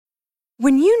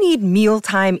When you need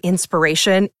mealtime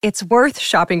inspiration, it's worth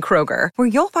shopping Kroger, where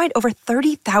you'll find over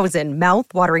 30,000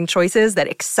 mouth-watering choices that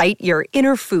excite your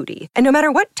inner foodie. And no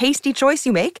matter what tasty choice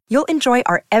you make, you'll enjoy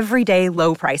our everyday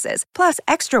low prices, plus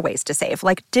extra ways to save,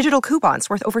 like digital coupons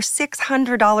worth over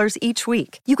 $600 each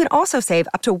week. You can also save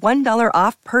up to $1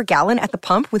 off per gallon at the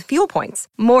pump with fuel points.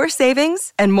 More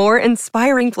savings and more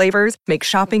inspiring flavors make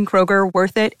shopping Kroger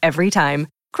worth it every time.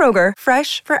 Kroger,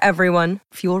 fresh for everyone.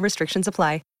 Fuel restrictions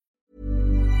apply.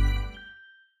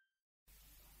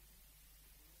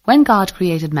 When God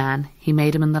created man, he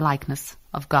made him in the likeness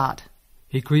of God.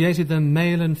 He created them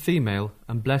male and female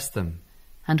and blessed them.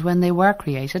 And when they were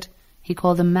created, he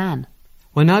called them man.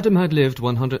 When Adam had lived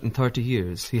 130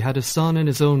 years, he had a son in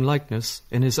his own likeness,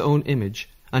 in his own image,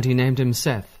 and he named him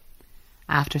Seth.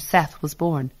 After Seth was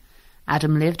born,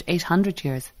 Adam lived 800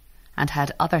 years and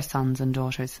had other sons and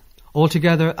daughters.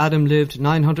 Altogether, Adam lived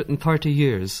 930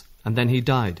 years, and then he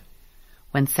died.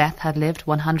 When Seth had lived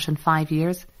 105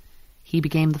 years, he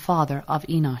became the father of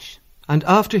Enosh. And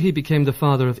after he became the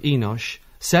father of Enosh,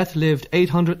 Seth lived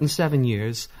 807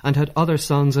 years and had other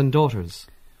sons and daughters.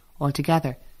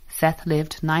 Altogether, Seth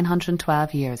lived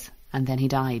 912 years, and then he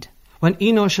died. When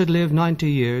Enosh had lived 90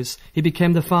 years, he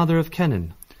became the father of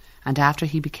Kenan. And after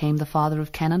he became the father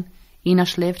of Kenan,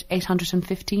 Enosh lived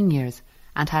 815 years,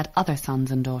 and had other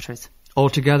sons and daughters.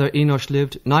 Altogether, Enosh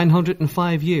lived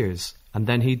 905 years, and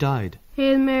then he died.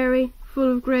 Hail Mary,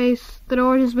 full of grace, the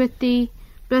Lord is with thee.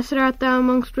 Blessed art thou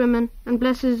amongst women, and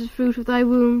blessed is the fruit of thy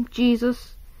womb,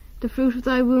 Jesus. The fruit of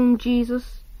thy womb,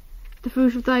 Jesus. The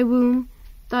fruit of thy womb,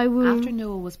 thy womb. After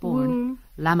Noah was born,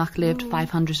 Lamech lived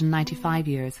 595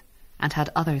 years, and had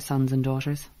other sons and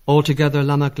daughters. Altogether,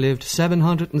 Lamech lived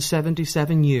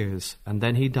 777 years, and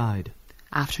then he died.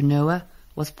 After Noah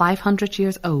was 500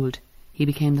 years old, he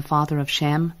became the father of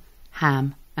Shem,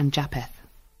 Ham, and Japheth.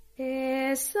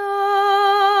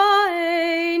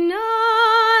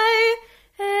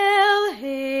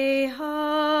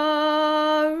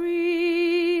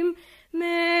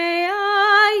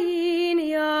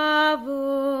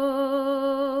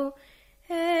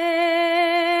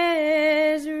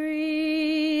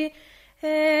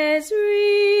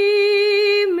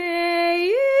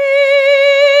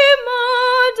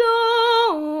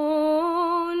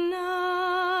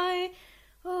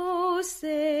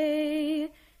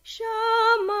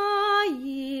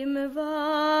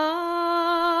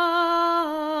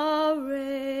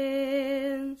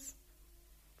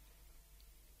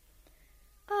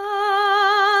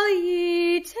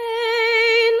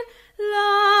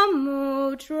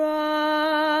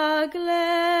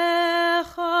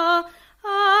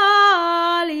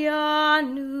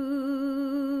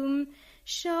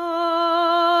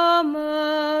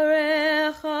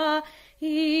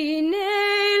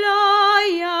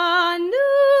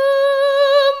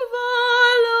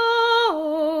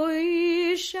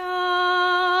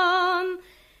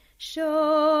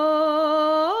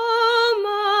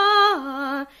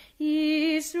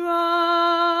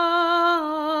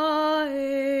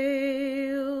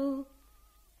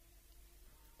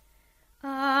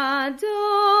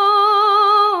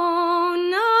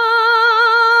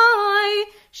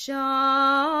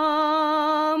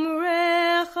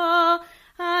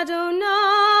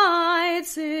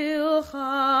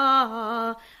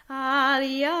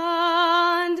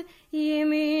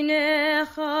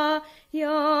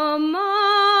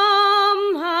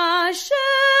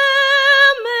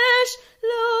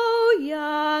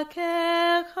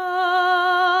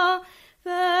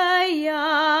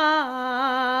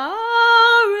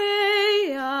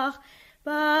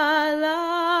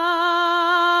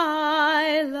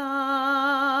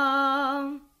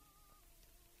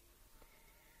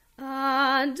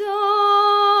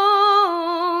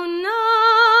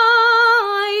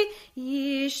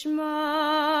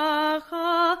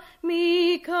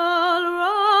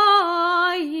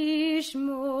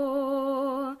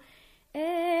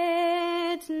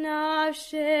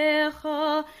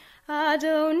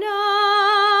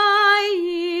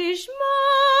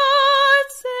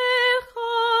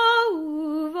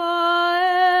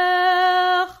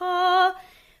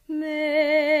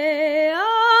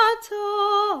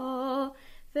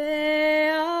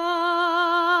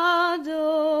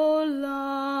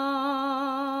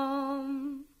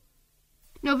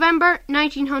 November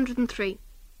 1903.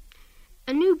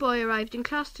 A new boy arrived in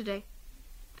class today.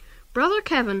 Brother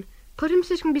Kevin put him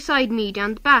sitting beside me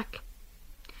down the back.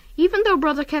 Even though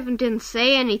Brother Kevin didn't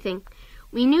say anything,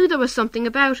 we knew there was something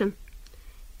about him.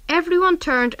 Everyone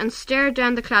turned and stared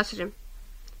down the class at him,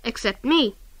 except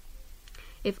me.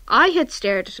 If I had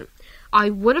stared at him, I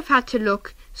would have had to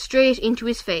look straight into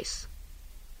his face.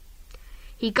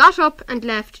 He got up and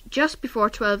left just before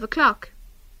 12 o'clock,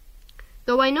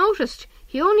 though I noticed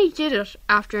he only did it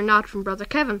after a nod from Brother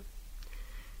Kevin.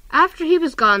 After he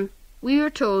was gone, we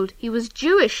were told he was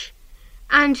Jewish,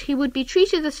 and he would be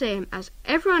treated the same as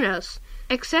everyone else,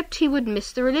 except he would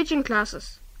miss the religion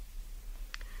classes.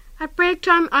 At break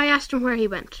time, I asked him where he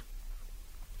went.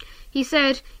 He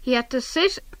said he had to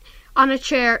sit on a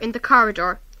chair in the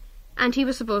corridor, and he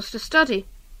was supposed to study,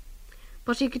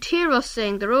 but he could hear us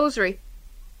saying the rosary.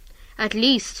 At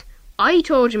least, I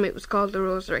told him it was called the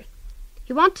rosary.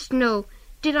 He wanted to know,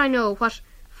 did I know what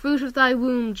fruit of thy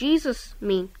womb, Jesus,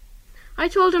 mean? I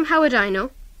told him, how would I know?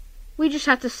 We just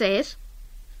had to say it.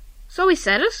 So he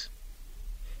said it.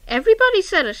 Everybody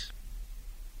said it.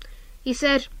 He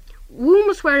said womb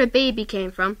was where a baby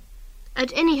came from,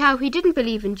 and anyhow he didn't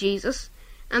believe in Jesus,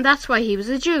 and that's why he was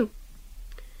a Jew.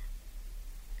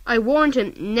 I warned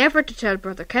him never to tell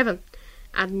Brother Kevin,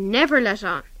 and never let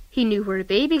on he knew where a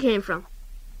baby came from.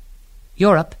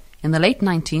 Europe, in the late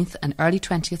 19th and early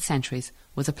 20th centuries,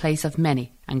 was a place of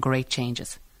many and great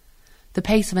changes. The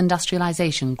pace of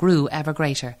industrialisation grew ever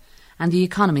greater, and the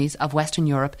economies of Western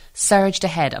Europe surged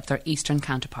ahead of their Eastern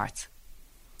counterparts.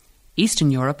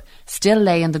 Eastern Europe still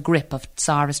lay in the grip of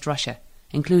Tsarist Russia,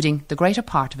 including the greater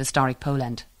part of historic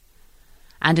Poland.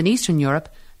 And in Eastern Europe,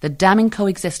 the damning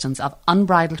coexistence of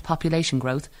unbridled population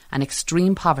growth and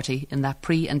extreme poverty in that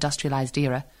pre-industrialised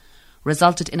era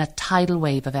resulted in a tidal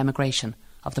wave of emigration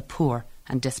of the poor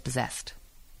and dispossessed.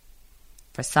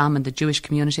 For some in the Jewish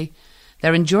community,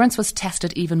 their endurance was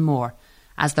tested even more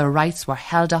as their rights were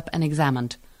held up and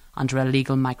examined under a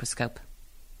legal microscope.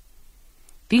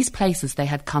 These places they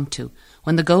had come to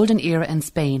when the Golden Era in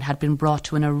Spain had been brought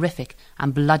to an horrific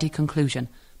and bloody conclusion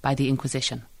by the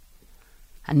Inquisition.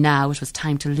 And now it was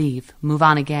time to leave, move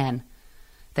on again.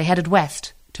 They headed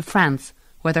west to France,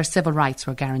 where their civil rights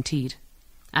were guaranteed,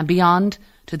 and beyond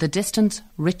to the distant,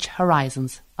 rich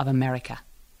horizons of America.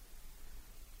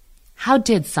 How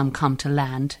did some come to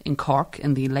land in Cork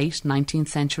in the late 19th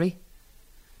century?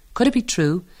 Could it be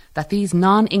true that these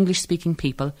non-English-speaking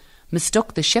people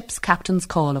mistook the ship's captain's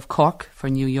call of Cork for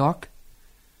New York?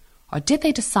 Or did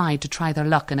they decide to try their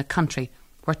luck in a country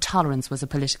where tolerance was a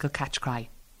political catchcry?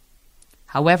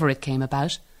 However it came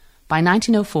about, by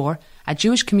 1904, a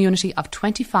Jewish community of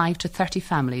 25 to 30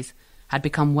 families had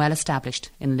become well established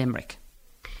in Limerick.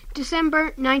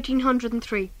 December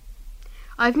 1903.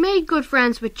 I've made good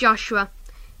friends with Joshua.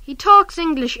 He talks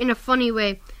English in a funny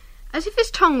way, as if his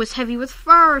tongue was heavy with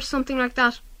fur or something like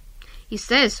that. He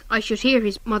says I should hear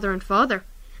his mother and father,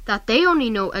 that they only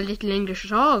know a little English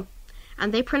at all,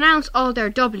 and they pronounce all their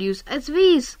W's as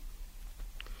V's.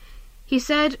 He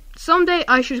said someday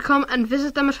I should come and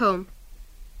visit them at home.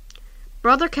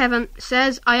 Brother Kevin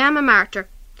says I am a martyr,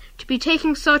 to be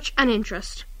taking such an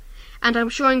interest, and I'm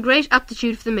showing great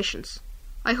aptitude for the missions.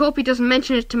 I hope he doesn't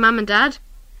mention it to Mum and Dad.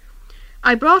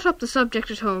 I brought up the subject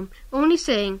at home, only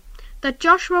saying that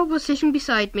Joshua was sitting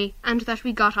beside me and that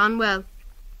we got on well.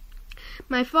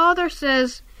 My father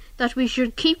says that we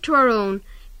should keep to our own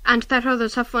and that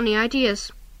others have funny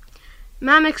ideas.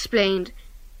 Mam explained,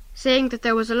 saying that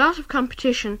there was a lot of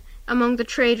competition among the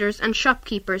traders and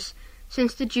shopkeepers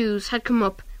since the Jews had come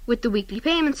up with the weekly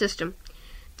payment system.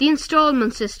 The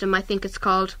instalment system, I think it's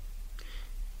called.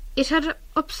 It had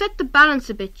upset the balance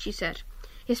a bit, she said,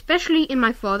 especially in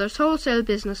my father's wholesale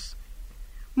business.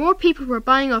 More people were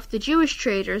buying off the Jewish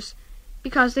traders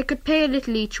because they could pay a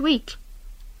little each week,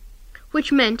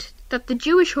 which meant that the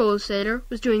Jewish wholesaler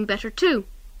was doing better too.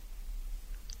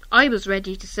 I was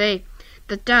ready to say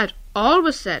that Dad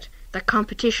always said that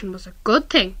competition was a good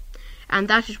thing, and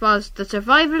that it was the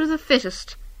survival of the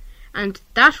fittest, and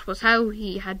that was how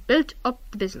he had built up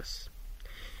the business.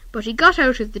 But he got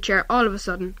out of the chair all of a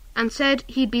sudden and said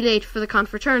he'd be late for the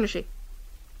confraternity.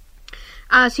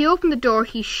 As he opened the door,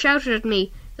 he shouted at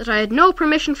me that I had no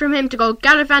permission from him to go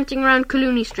gallivanting around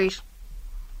Collooney Street.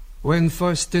 When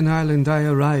first in Ireland I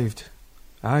arrived,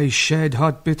 I shed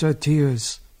hot bitter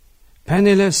tears.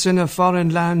 Penniless in a foreign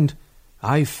land,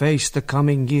 I faced the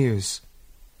coming years.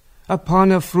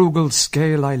 Upon a frugal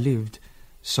scale I lived,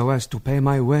 so as to pay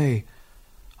my way.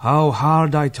 How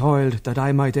hard I toiled that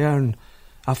I might earn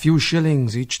a few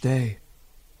shillings each day.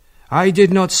 I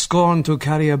did not scorn to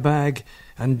carry a bag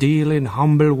and deal in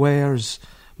humble wares.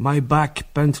 My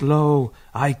back bent low,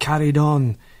 I carried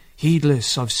on,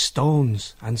 heedless of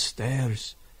stones and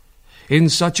stairs. In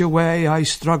such a way I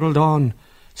struggled on,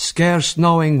 scarce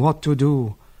knowing what to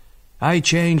do. I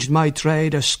changed my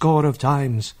trade a score of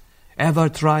times, ever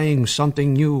trying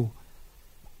something new.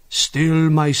 Still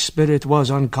my spirit was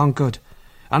unconquered,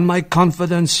 and my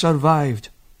confidence survived.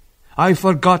 I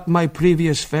forgot my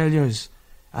previous failures,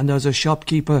 and as a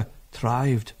shopkeeper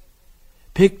thrived.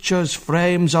 Pictures,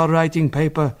 frames, or writing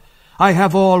paper, I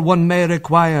have all one may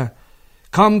require.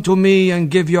 Come to me and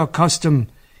give your custom,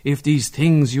 if these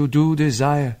things you do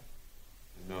desire.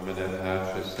 In nomine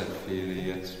Patris et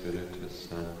Filii et Spiritus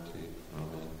Sancti.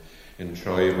 Amen. In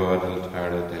troivo ad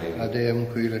altare Dei. Ad eum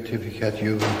qui latificat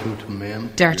juventutum meam.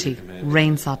 Dirty,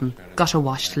 rain-sodden,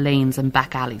 gutter-washed lanes and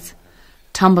back alleys.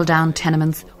 Tumble-down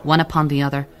tenements, one upon the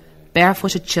other.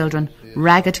 Barefooted children,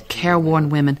 ragged, careworn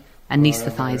women,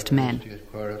 anaesthetised men.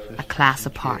 A class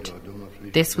apart.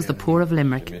 This was the poor of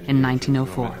Limerick in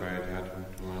 1904.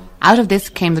 Out of this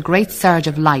came the great surge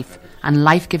of life and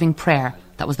life-giving prayer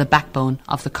that was the backbone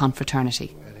of the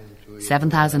confraternity.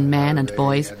 7,000 men and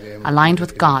boys aligned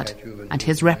with God and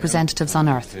his representatives on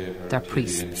earth, their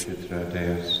priests.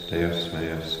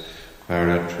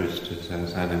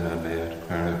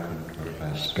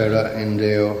 Spera in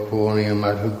Deo quoniam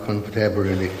ad hoc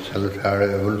confitebrili salutare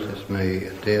evultus mei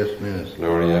et Deus minus.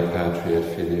 Gloria Patri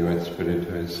et Filio et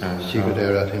Spiritui Sancto. Sicut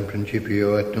erat in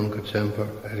principio et nunc et semper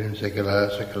et in saecula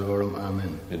saeculorum.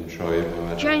 Amen. In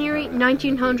troivo ad January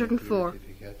 1904.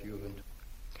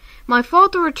 My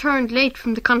father returned late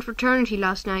from the confraternity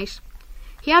last night.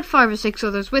 He had 5 or 6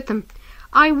 others with him.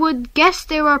 I would guess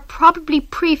they were probably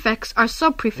prefects or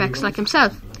sub-prefects like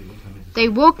himself. They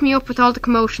woke me up with all the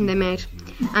commotion they made,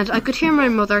 and I could hear my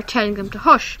mother telling them to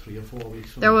hush.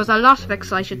 There was a lot of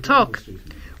excited talk,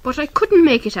 but I couldn't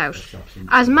make it out,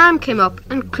 as Mam came up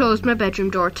and closed my bedroom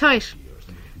door tight.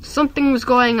 Something was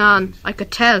going on, I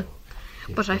could tell,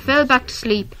 but I fell back to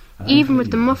sleep, even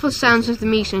with the muffled sounds of the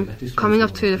meeting coming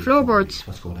up through the floorboards.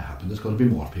 What's going to happen? There's going to be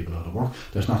more people out of work.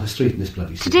 There's not a street in this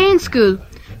bloody city. Today in school,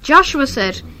 Joshua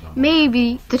said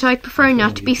maybe that I'd prefer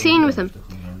not to be seen with him.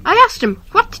 I asked him,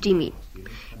 what did he mean?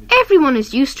 Everyone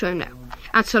is used to him now,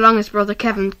 and so long as Brother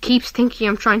Kevin keeps thinking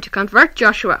I'm trying to convert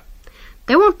Joshua,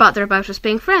 they won't bother about us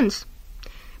being friends.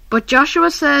 But Joshua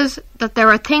says that there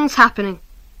are things happening,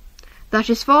 that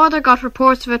his father got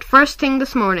reports of it first thing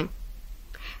this morning.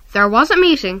 There was a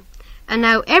meeting, and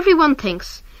now everyone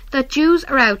thinks that Jews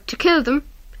are out to kill them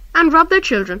and rob their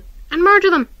children and murder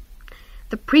them.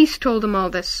 The priest told them all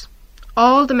this,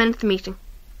 all the men at the meeting.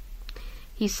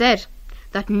 He said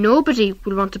that nobody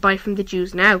will want to buy from the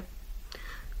Jews now,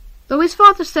 though his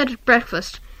father said at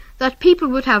breakfast that people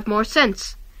would have more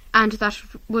sense and that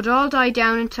it would all die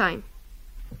down in time.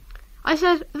 I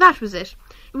said that was it.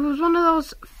 It was one of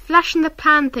those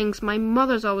flash-in-the-pan things my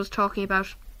mother's always talking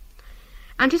about.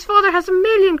 And his father has 1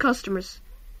 million customers.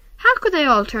 How could they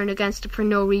all turn against him for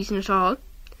no reason at all?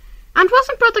 And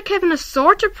wasn't Brother Kevin a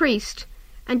sort of priest?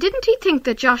 And didn't he think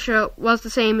that Joshua was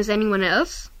the same as anyone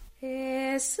else?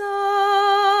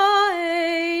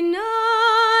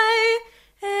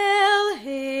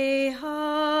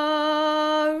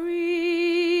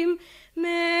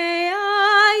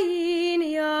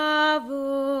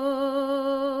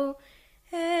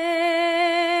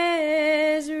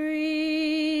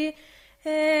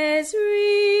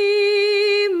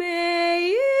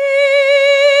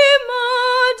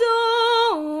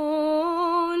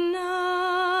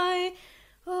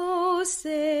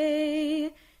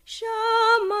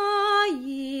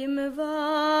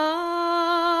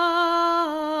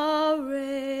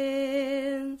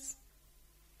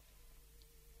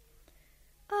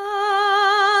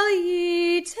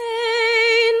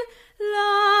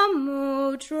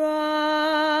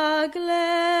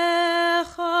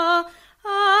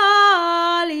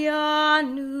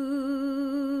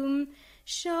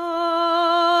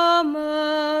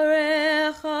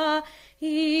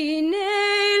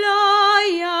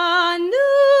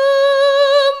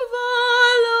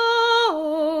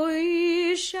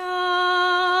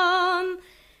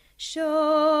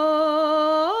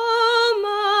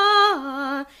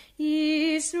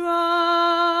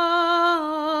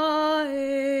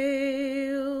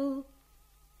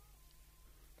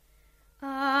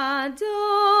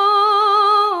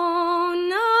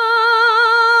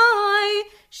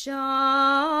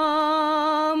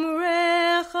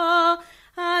 Shamrecha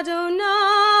Adonai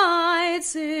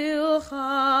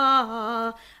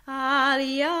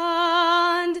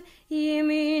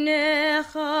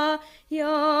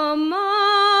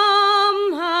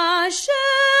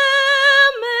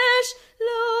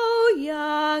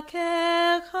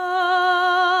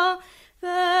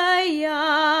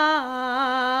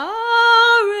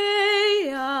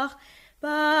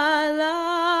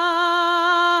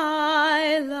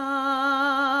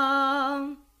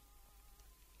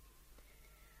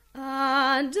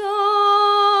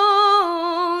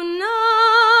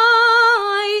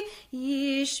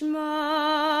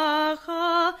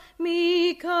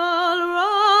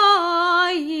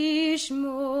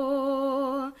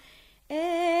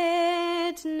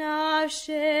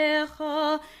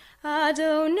Shecha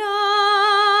Adonai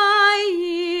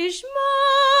Yishmotzecha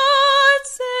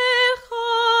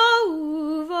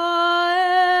Uvaecha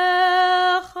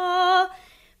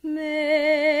Me'ato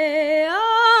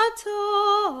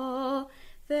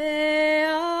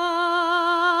Ve'ad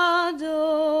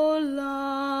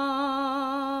Olam.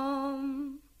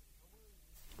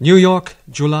 New York,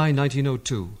 July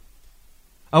 1902.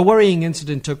 A worrying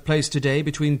incident took place today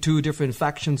between two different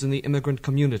factions in the immigrant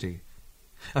community.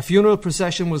 A funeral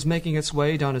procession was making its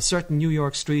way down a certain New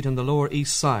York street on the Lower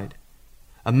East Side.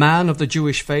 A man of the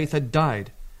Jewish faith had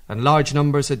died, and large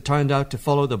numbers had turned out to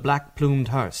follow the black-plumed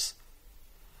hearse.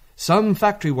 Some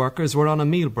factory workers were on a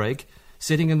meal break,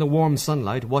 sitting in the warm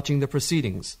sunlight watching the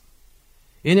proceedings.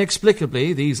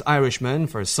 Inexplicably, these Irishmen,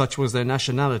 for such was their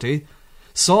nationality,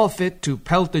 saw fit to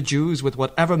pelt the Jews with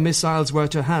whatever missiles were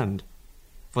to hand.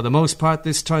 For the most part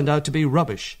this turned out to be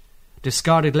rubbish,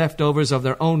 discarded leftovers of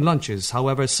their own lunches,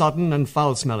 however sodden and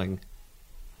foul-smelling.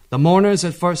 The mourners,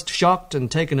 at first shocked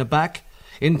and taken aback,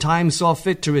 in time saw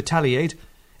fit to retaliate,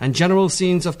 and general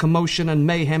scenes of commotion and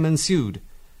mayhem ensued,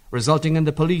 resulting in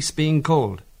the police being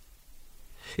called.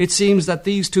 It seems that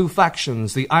these two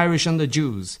factions, the Irish and the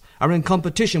Jews, are in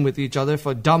competition with each other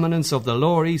for dominance of the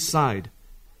Lower East Side,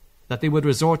 that they would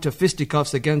resort to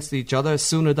fisticuffs against each other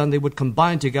sooner than they would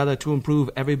combine together to improve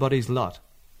everybody's lot.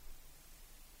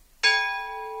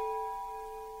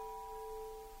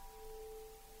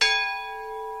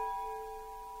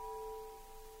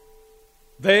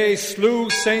 They slew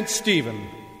St. Stephen,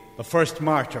 the first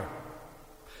martyr,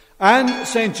 and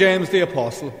St. James the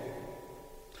Apostle.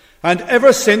 And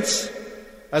ever since,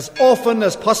 as often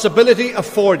as possibility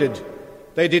afforded,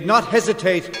 they did not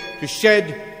hesitate to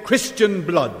shed Christian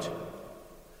blood,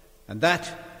 and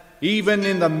that even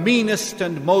in the meanest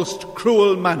and most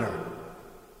cruel manner,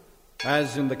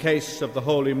 as in the case of the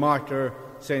holy martyr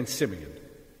St. Simeon,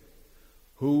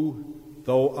 who,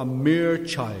 though a mere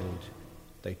child,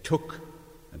 they took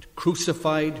and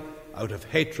crucified out of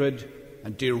hatred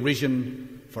and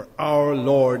derision for our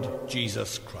Lord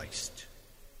Jesus Christ.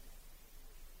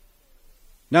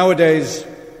 Nowadays,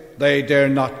 they dare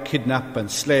not kidnap and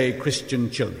slay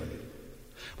Christian children,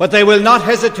 but they will not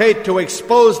hesitate to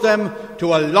expose them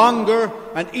to a longer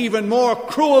and even more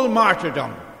cruel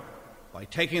martyrdom by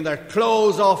taking their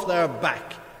clothes off their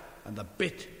back and the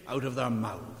bit out of their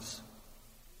mouths.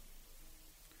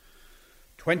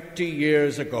 20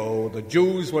 years ago, the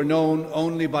Jews were known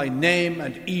only by name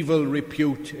and evil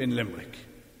repute in Limerick.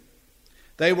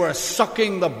 They were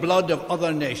sucking the blood of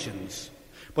other nations,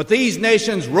 but these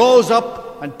nations rose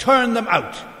up and turned them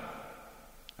out,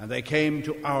 and they came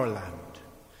to our land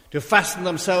to fasten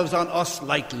themselves on us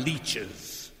like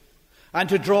leeches, and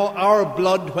to draw our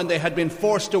blood when they had been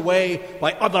forced away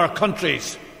by other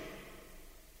countries.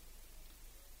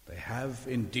 They have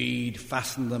indeed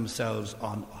fastened themselves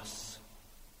on us.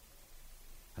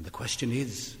 And the question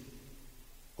is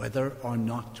whether or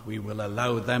not we will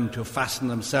allow them to fasten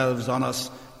themselves on us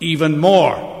even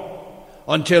more,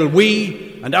 until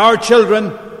we and our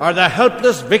children are the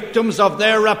helpless victims of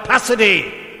their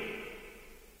rapacity.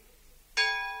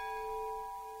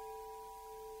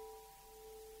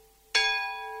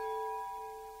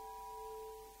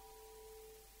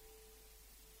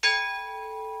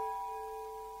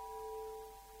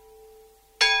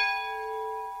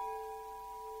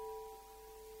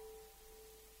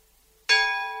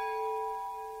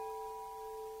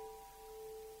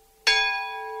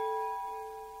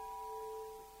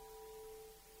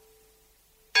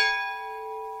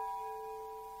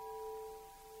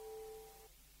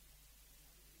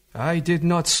 I did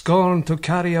not scorn to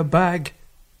carry a bag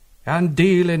and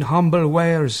deal in humble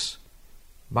wares.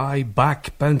 My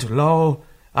back bent low,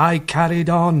 I carried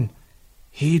on,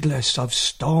 heedless of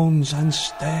stones and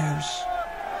stairs.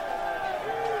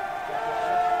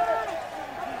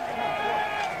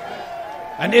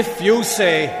 And if you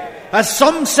say, as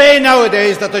some say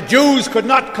nowadays, that the Jews could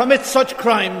not commit such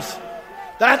crimes,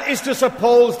 that is to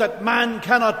suppose that man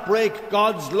cannot break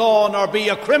God's law nor be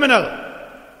a criminal.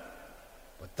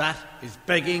 That is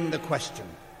begging the question.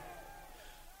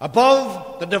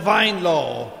 Above the divine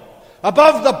law,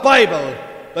 above the Bible,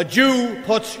 the Jew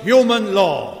puts human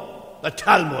law, the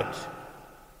Talmud.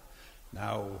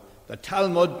 Now, the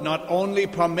Talmud not only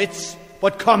permits,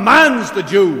 but commands the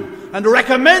Jew and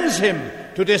recommends him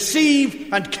to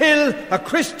deceive and kill a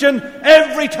Christian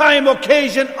every time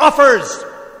occasion offers.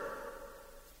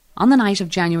 On the night of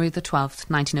January the 12th,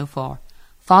 1904,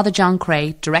 Father John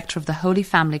Cray, director of the Holy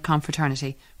Family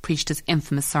Confraternity, preached his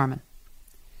infamous sermon.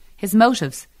 His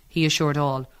motives, he assured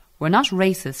all, were not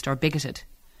racist or bigoted.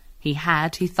 He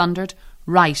had, he thundered,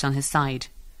 right on his side.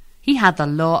 He had the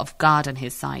law of God on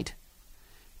his side.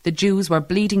 The Jews were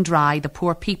bleeding dry the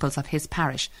poor peoples of his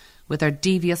parish with their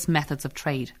devious methods of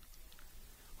trade,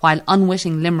 while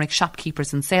unwitting Limerick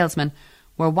shopkeepers and salesmen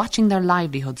were watching their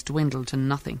livelihoods dwindle to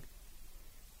nothing.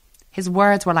 His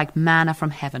words were like manna from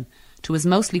heaven to his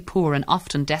mostly poor and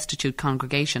often destitute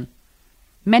congregation.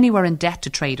 Many were in debt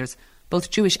to traders, both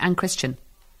Jewish and Christian.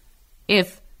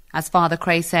 If, as Father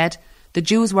Cray said, the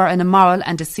Jews were an immoral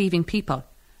and deceiving people,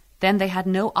 then they had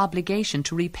no obligation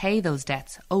to repay those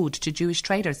debts owed to Jewish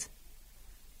traders.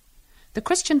 The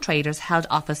Christian traders held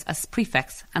office as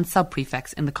prefects and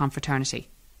sub-prefects in the confraternity.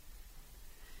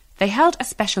 They held a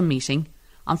special meeting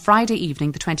on Friday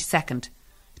evening the 22nd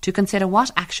to consider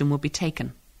what action would be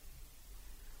taken.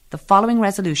 The following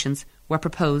resolutions were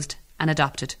proposed and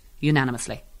adopted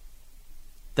unanimously.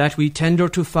 That we tender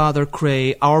to Father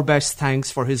Cray our best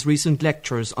thanks for his recent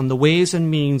lectures on the ways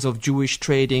and means of Jewish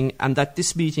trading, and that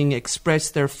this meeting express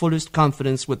their fullest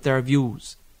confidence with their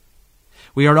views.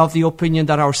 We are of the opinion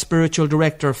that our spiritual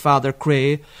director, Father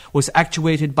Cray, was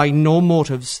actuated by no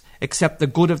motives except the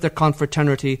good of the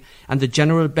confraternity and the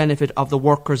general benefit of the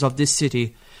workers of this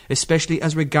city, especially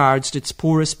as regards its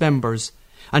poorest members,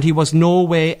 and he was no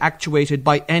way actuated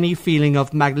by any feeling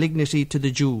of malignity to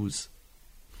the Jews.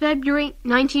 February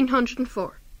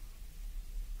 1904.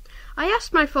 I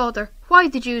asked my father why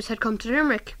the Jews had come to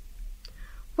Limerick.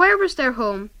 Where was their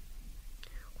home?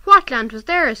 What land was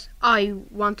theirs? I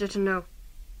wanted to know.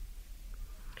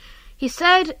 He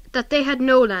said that they had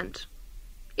no land.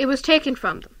 It was taken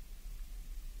from them.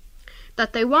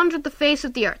 That they wandered the face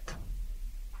of the earth.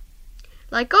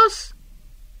 Like us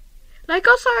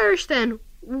Irish then,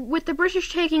 with the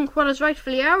British taking what is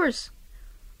rightfully ours.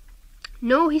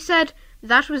 No, he said,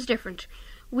 that was different.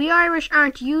 We Irish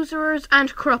aren't usurers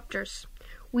and corrupters.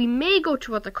 We may go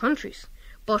to other countries,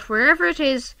 but wherever it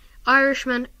is,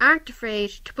 Irishmen aren't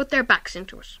afraid to put their backs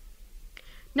into it.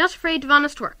 Not afraid of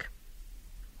honest work.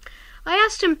 I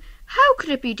asked him, how could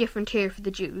it be different here for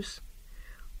the Jews?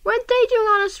 Weren't they doing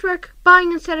honest work,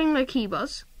 buying and selling like he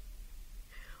was?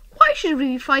 Why should we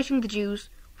be fighting the Jews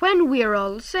when we are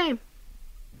all the same?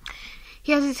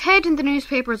 He has his head in the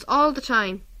newspapers all the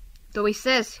time, though he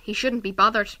says he shouldn't be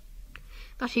bothered,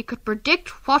 that he could predict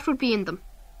what would be in them.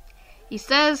 He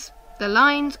says the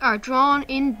lines are drawn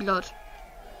in blood.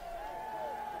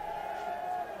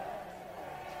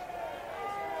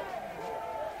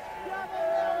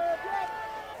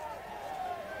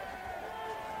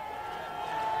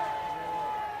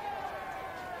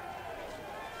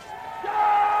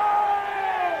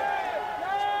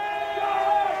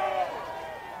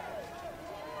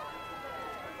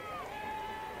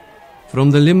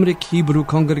 From the Limerick Hebrew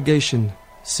Congregation,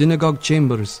 Synagogue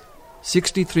Chambers,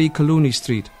 63 Colony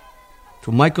Street,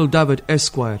 to Michael David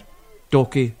Esquire,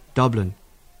 Dokey, Dublin.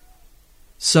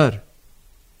 Sir,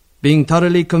 being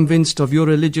thoroughly convinced of your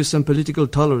religious and political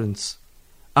tolerance,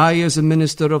 I, as a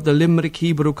minister of the Limerick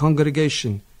Hebrew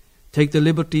Congregation, take the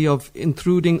liberty of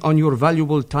intruding on your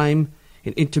valuable time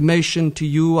in intimation to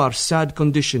you our sad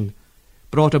condition,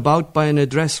 brought about by an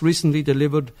address recently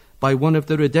delivered by one of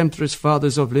the Redemptorist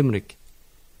Fathers of Limerick.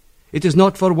 It is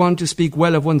not for one to speak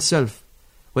well of oneself,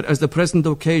 but as the present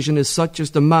occasion is such as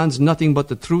demands nothing but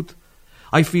the truth,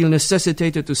 I feel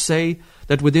necessitated to say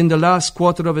that within the last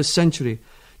quarter of a century,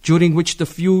 during which the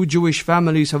few Jewish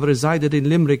families have resided in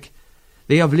Limerick,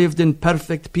 they have lived in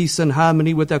perfect peace and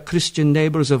harmony with their Christian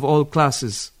neighbours of all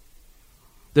classes.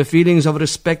 The feelings of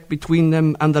respect between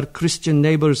them and their Christian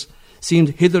neighbours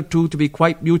seemed hitherto to be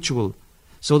quite mutual,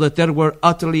 so that they were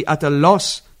utterly at a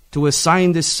loss to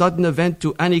assign this sudden event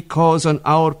to any cause on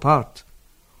our part.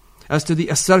 As to the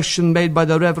assertion made by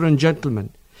the reverend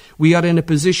gentleman, we are in a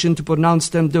position to pronounce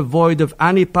them devoid of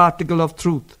any particle of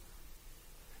truth.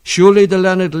 Surely the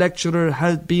learned lecturer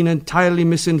had been entirely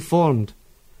misinformed.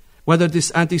 Whether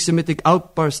this anti-Semitic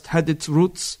outburst had its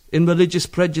roots in religious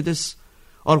prejudice,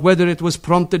 or whether it was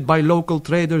prompted by local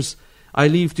traders, I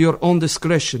leave to your own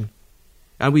discretion,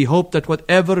 and we hope that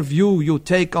whatever view you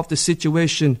take of the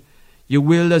situation, you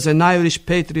will, as an Irish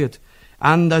patriot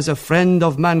and as a friend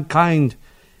of mankind,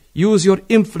 use your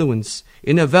influence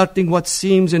in averting what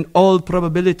seems in all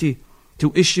probability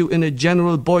to issue in a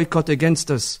general boycott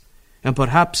against us, and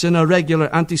perhaps in a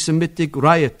regular anti-Semitic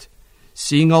riot,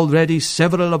 seeing already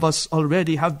several of us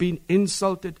already have been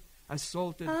insulted,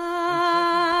 assaulted.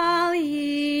 Al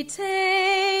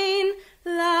yitain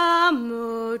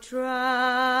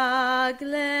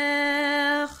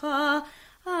lamutraglecha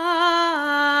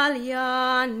al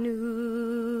yanum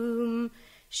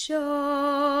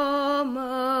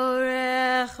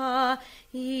shomorecha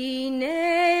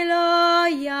ine lo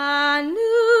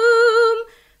yanum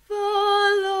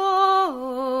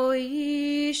v'lo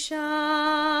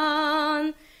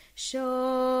Shan Shoma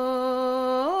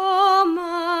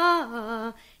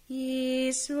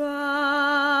Yisrael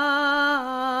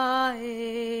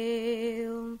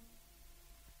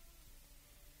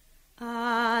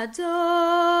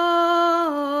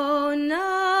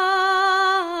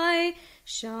Adonai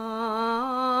Shamrecha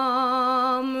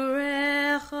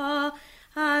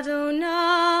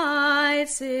Adonai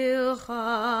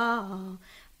Tzilcha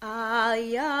Al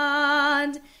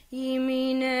Yad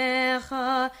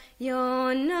Yiminecha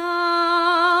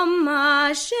Yonam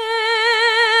Hashemesh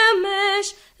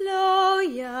Lo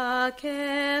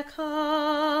Yakecha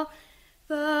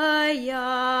V'yareach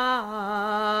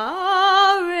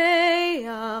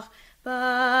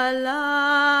B'layla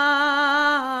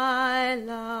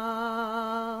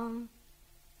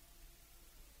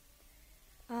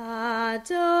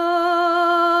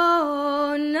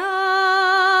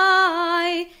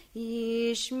Adonai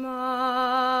Yishmarka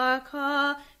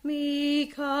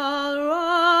Mikal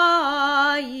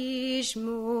Ra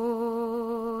Yishmor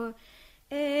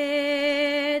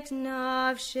Et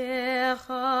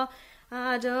Nafshecha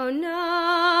Adonai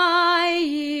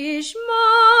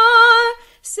Yishmar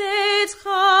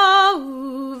Setcha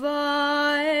Uvaecha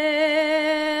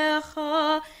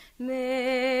Me'ato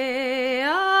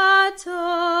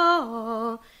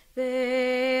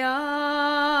Ve'adolam.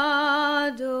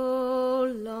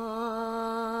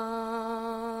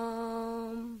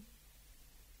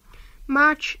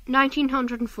 March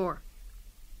 1904.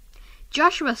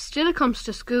 Joshua still comes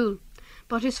to school,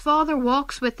 but his father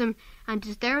walks with him and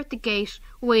is there at the gate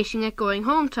waiting at going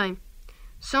home time.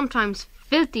 Sometimes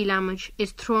filthy language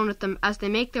is thrown at them as they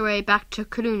make their way back to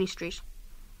Colony Street.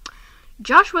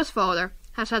 Joshua's father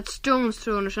has had stones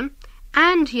thrown at him,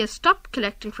 and he has stopped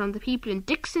collecting from the people in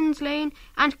Dixon's Lane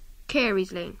and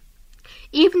Carey's Lane.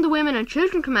 Even the women and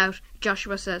children come out,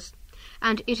 Joshua says,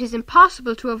 and it is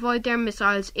impossible to avoid their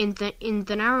missiles in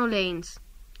the narrow lanes,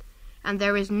 and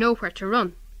there is nowhere to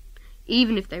run,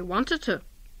 even if they wanted to.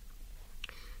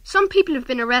 Some people have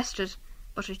been arrested,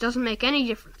 but it doesn't make any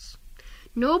difference.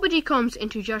 Nobody comes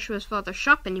into Joshua's father's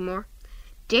shop anymore.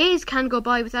 Days can go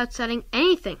by without selling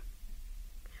anything.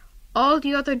 All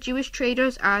the other Jewish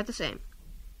traders are the same.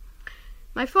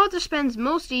 My father spends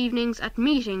most evenings at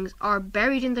meetings or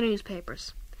buried in the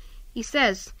newspapers. He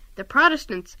says the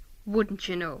Protestants, wouldn't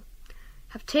you know,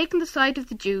 have taken the side of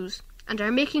the Jews and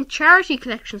are making charity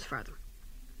collections for them.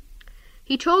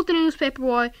 He told the newspaper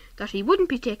boy that he wouldn't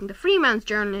be taking the Freeman's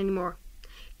Journal anymore,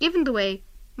 given the way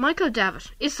Michael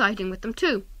Davitt is siding with them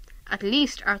too. At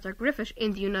least Arthur Griffith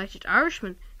in the United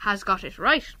Irishman has got it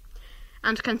right,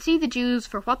 and can see the Jews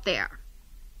for what they are.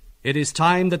 It is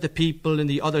time that the people in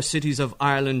the other cities of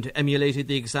Ireland emulated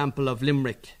the example of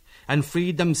Limerick and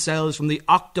freed themselves from the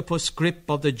octopus grip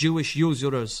of the Jewish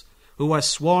usurers who are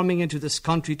swarming into this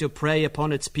country to prey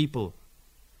upon its people.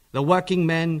 The working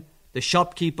men, the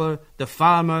shopkeeper, the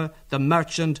farmer, the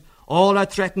merchant, all are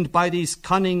threatened by these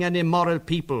cunning and immoral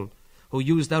people who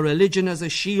use their religion as a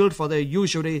shield for their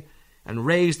usury and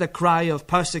raise the cry of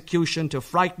persecution to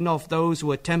frighten off those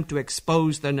who attempt to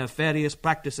expose their nefarious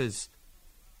practices.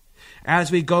 As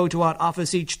we go to our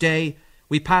office each day,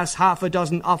 we pass half a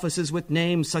dozen offices with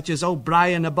names such as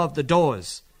O'Brien above the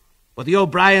doors. But the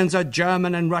O'Briens are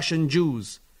German and Russian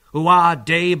Jews, who are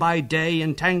day by day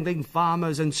entangling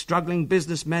farmers and struggling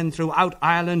businessmen throughout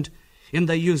Ireland in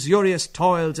the usurious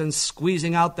toils and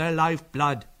squeezing out their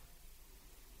lifeblood.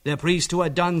 The priest who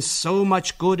had done so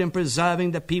much good in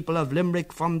preserving the people of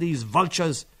Limerick from these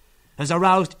vultures has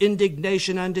aroused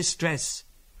indignation and distress.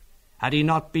 Had he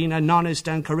not been an honest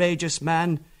and courageous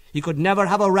man, he could never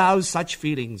have aroused such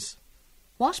feelings.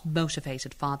 What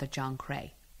motivated Father John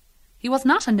Cray? He was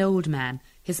not an old man,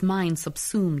 his mind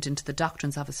subsumed into the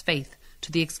doctrines of his faith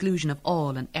to the exclusion of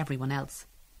all and everyone else.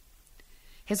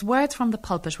 His words from the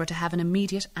pulpit were to have an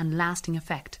immediate and lasting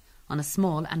effect on a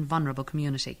small and vulnerable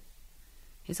community.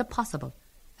 Is it possible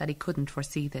that he couldn't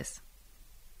foresee this?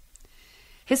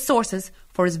 His sources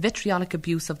for his vitriolic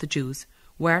abuse of the Jews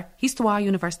were Histoire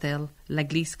Universelle,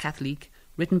 l'Église Catholique,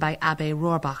 written by Abbé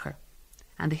Rohrbacher,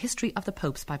 and the History of the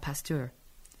Popes by Pasteur,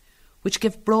 which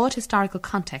give broad historical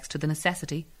context to the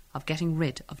necessity of getting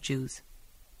rid of Jews.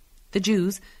 The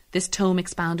Jews, this tome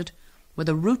expounded, were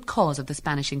the root cause of the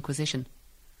Spanish Inquisition.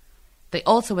 They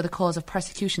also were the cause of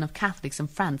persecution of Catholics in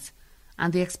France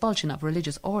and the expulsion of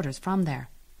religious orders from there.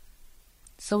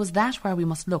 So is that where we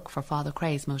must look for Father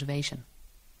Cray's motivation?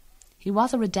 He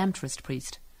was a Redemptorist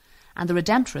priest, and the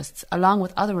Redemptorists, along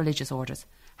with other religious orders,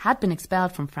 had been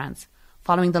expelled from France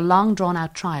following the long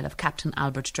drawn-out trial of Captain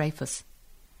Albert Dreyfus.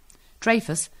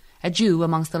 Dreyfus, a Jew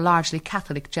amongst the largely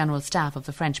Catholic general staff of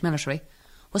the French military,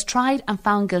 was tried and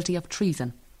found guilty of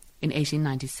treason in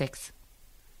 1896.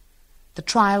 The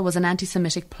trial was an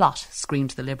anti-Semitic plot,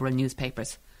 screamed the liberal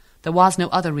newspapers. There was no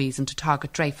other reason to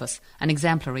target Dreyfus, an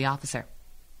exemplary officer.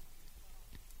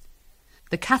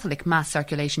 The Catholic mass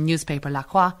circulation newspaper La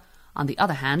Croix, on the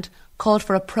other hand, called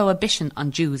for a prohibition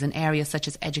on Jews in areas such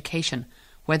as education,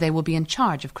 where they would be in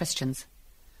charge of Christians.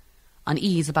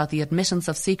 Unease about the admittance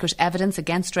of secret evidence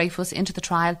against Dreyfus into the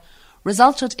trial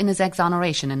resulted in his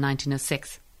exoneration in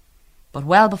 1906. But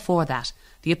well before that,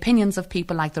 the opinions of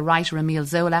people like the writer Émile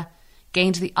Zola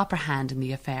gained the upper hand in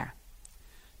the affair.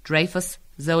 Dreyfus,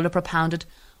 Zola propounded,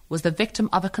 was the victim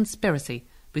of a conspiracy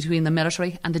between the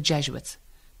military and the Jesuits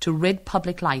to rid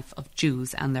public life of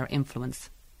Jews and their influence.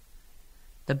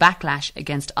 The backlash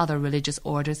against other religious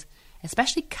orders,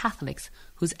 especially Catholics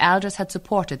whose elders had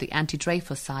supported the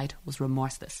anti-Dreyfus side, was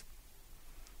remorseless.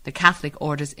 The Catholic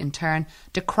orders, in turn,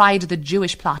 decried the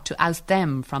Jewish plot to oust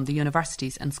them from the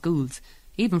universities and schools,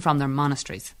 even from their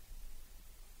monasteries.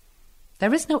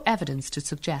 There is no evidence to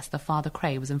suggest that Father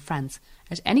Cray was in France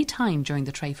at any time during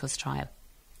the Dreyfus trial,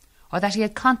 or that he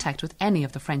had contact with any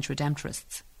of the French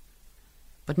Redemptorists.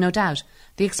 But no doubt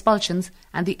the expulsions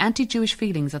and the anti-Jewish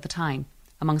feelings at the time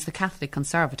amongst the Catholic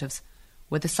conservatives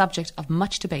were the subject of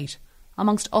much debate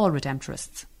amongst all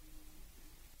Redemptorists.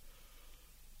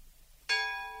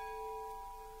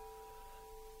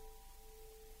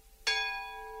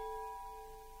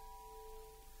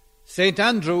 St.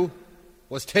 Andrew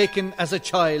was taken as a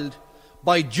child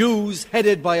by Jews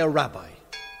headed by a rabbi.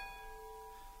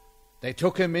 They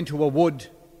took him into a wood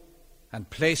and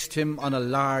placed him on a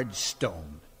large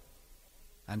stone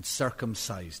and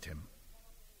circumcised him,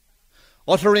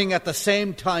 uttering at the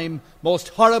same time most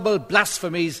horrible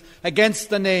blasphemies against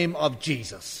the name of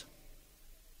Jesus.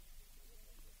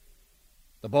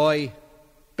 The boy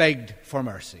begged for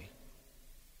mercy,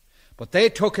 but they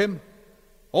took him,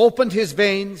 opened his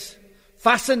veins,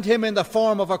 fastened him in the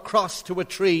form of a cross to a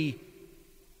tree,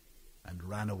 and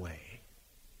ran away.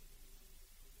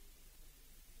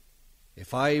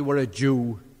 If I were a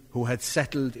Jew who had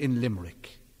settled in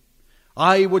Limerick,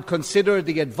 I would consider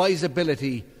the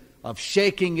advisability of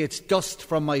shaking its dust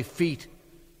from my feet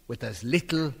with as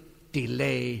little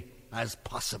delay as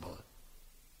possible.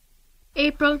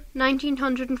 April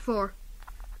 1904.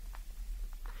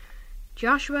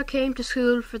 Joshua came to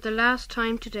school for the last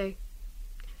time today.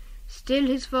 Still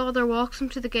his father walks him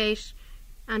to the gate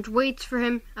and waits for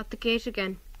him at the gate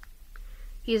again.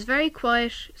 He is very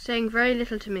quiet, saying very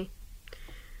little to me.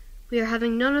 We are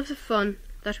having none of the fun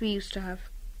that we used to have.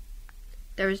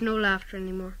 There is no laughter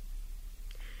any more.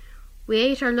 We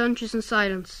ate our lunches in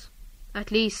silence.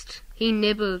 At least he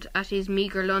nibbled at his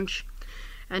meagre lunch,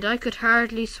 and I could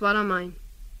hardly swallow mine.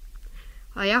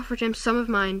 I offered him some of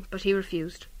mine, but he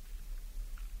refused.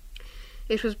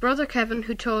 It was Brother Kevin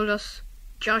who told us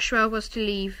Joshua was to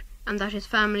leave and that his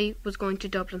family was going to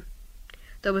Dublin.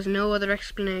 There was no other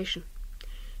explanation.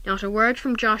 Not a word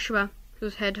from Joshua,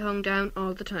 whose head hung down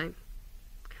all the time.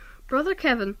 Brother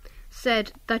Kevin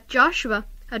said that Joshua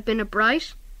had been a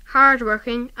bright,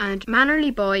 hard-working and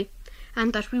mannerly boy,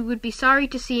 and that we would be sorry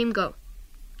to see him go.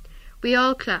 We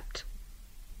all clapped.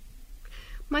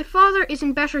 My father is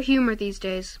in better humour these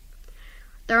days.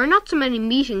 There are not so many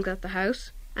meetings at the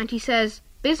house, and he says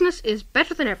business is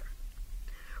better than ever.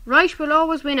 Right will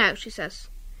always win out, he says,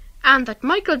 and that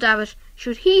Michael Davitt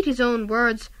should heed his own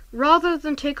words rather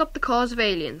than take up the cause of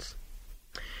aliens.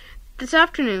 This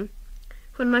afternoon,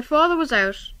 when my father was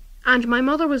out and my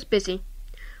mother was busy,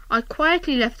 I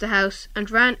quietly left the house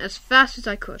and ran as fast as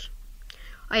I could.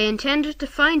 I intended to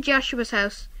find Joshua's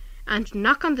house and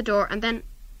knock on the door and then...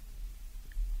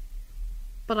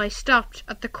 But I stopped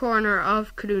at the corner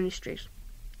of Clooney Street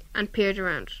and peered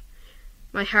around,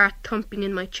 my heart thumping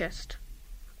in my chest.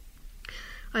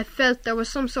 I felt there was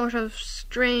some sort of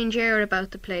strange air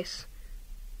about the place.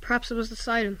 Perhaps it was the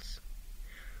silence.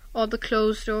 All the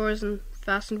closed doors and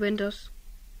fastened windows.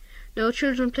 No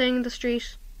children playing in the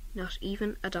street, not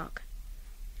even a dog.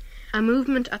 A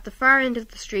movement at the far end of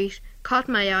the street caught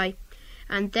my eye,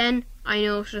 and then I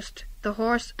noticed the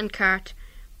horse and cart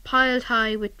piled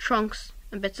high with trunks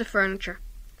and bits of furniture.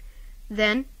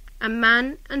 Then a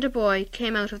man and a boy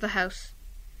came out of the house.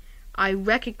 I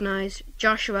recognised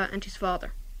Joshua and his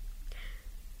father.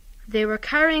 They were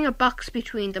carrying a box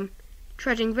between them,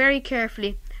 treading very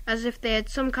carefully as if they had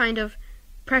some kind of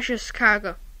precious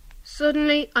cargo.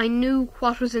 Suddenly I knew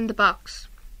what was in the box.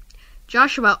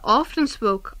 Joshua often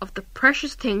spoke of the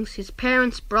precious things his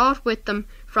parents brought with them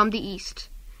from the East,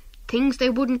 things they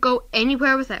wouldn't go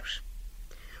anywhere without.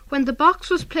 When the box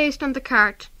was placed on the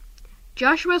cart,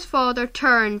 Joshua's father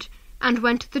turned and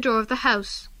went to the door of the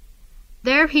house.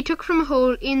 There he took from a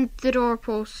hole in the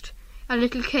doorpost a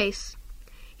little case.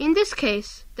 In this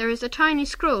case there is a tiny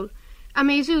scroll, a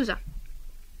mezuzah.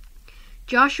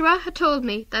 Joshua had told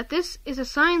me that this is a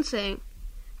sign saying,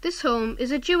 this home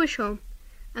is a Jewish home,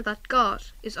 and that God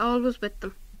is always with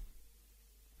them.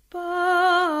 Baruch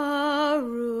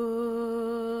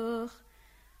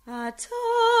atah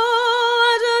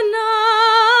Adonai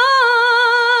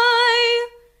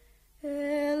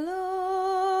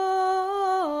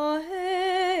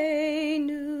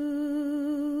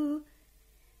Eloheinu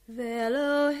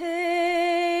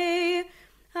v'Elohei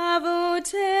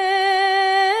avoteinu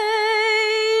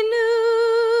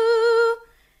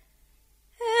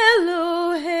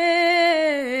Elohei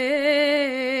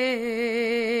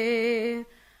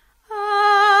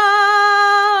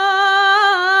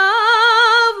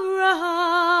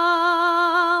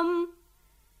Avraham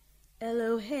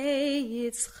Elohei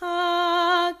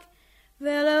Yitzchak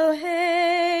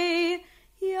v'Elohei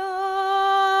Yaakov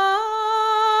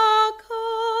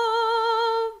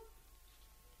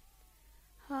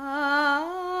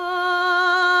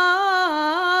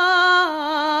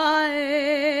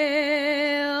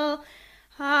Ha'el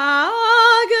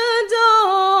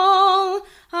Hagadol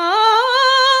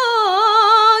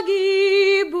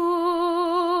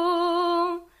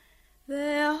Hagibur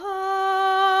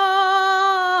Ve'hanorah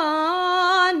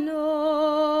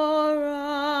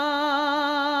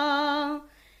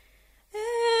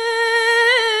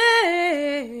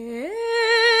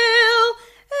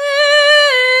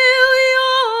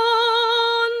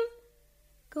Elyon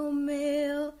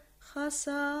Gomel Chasadi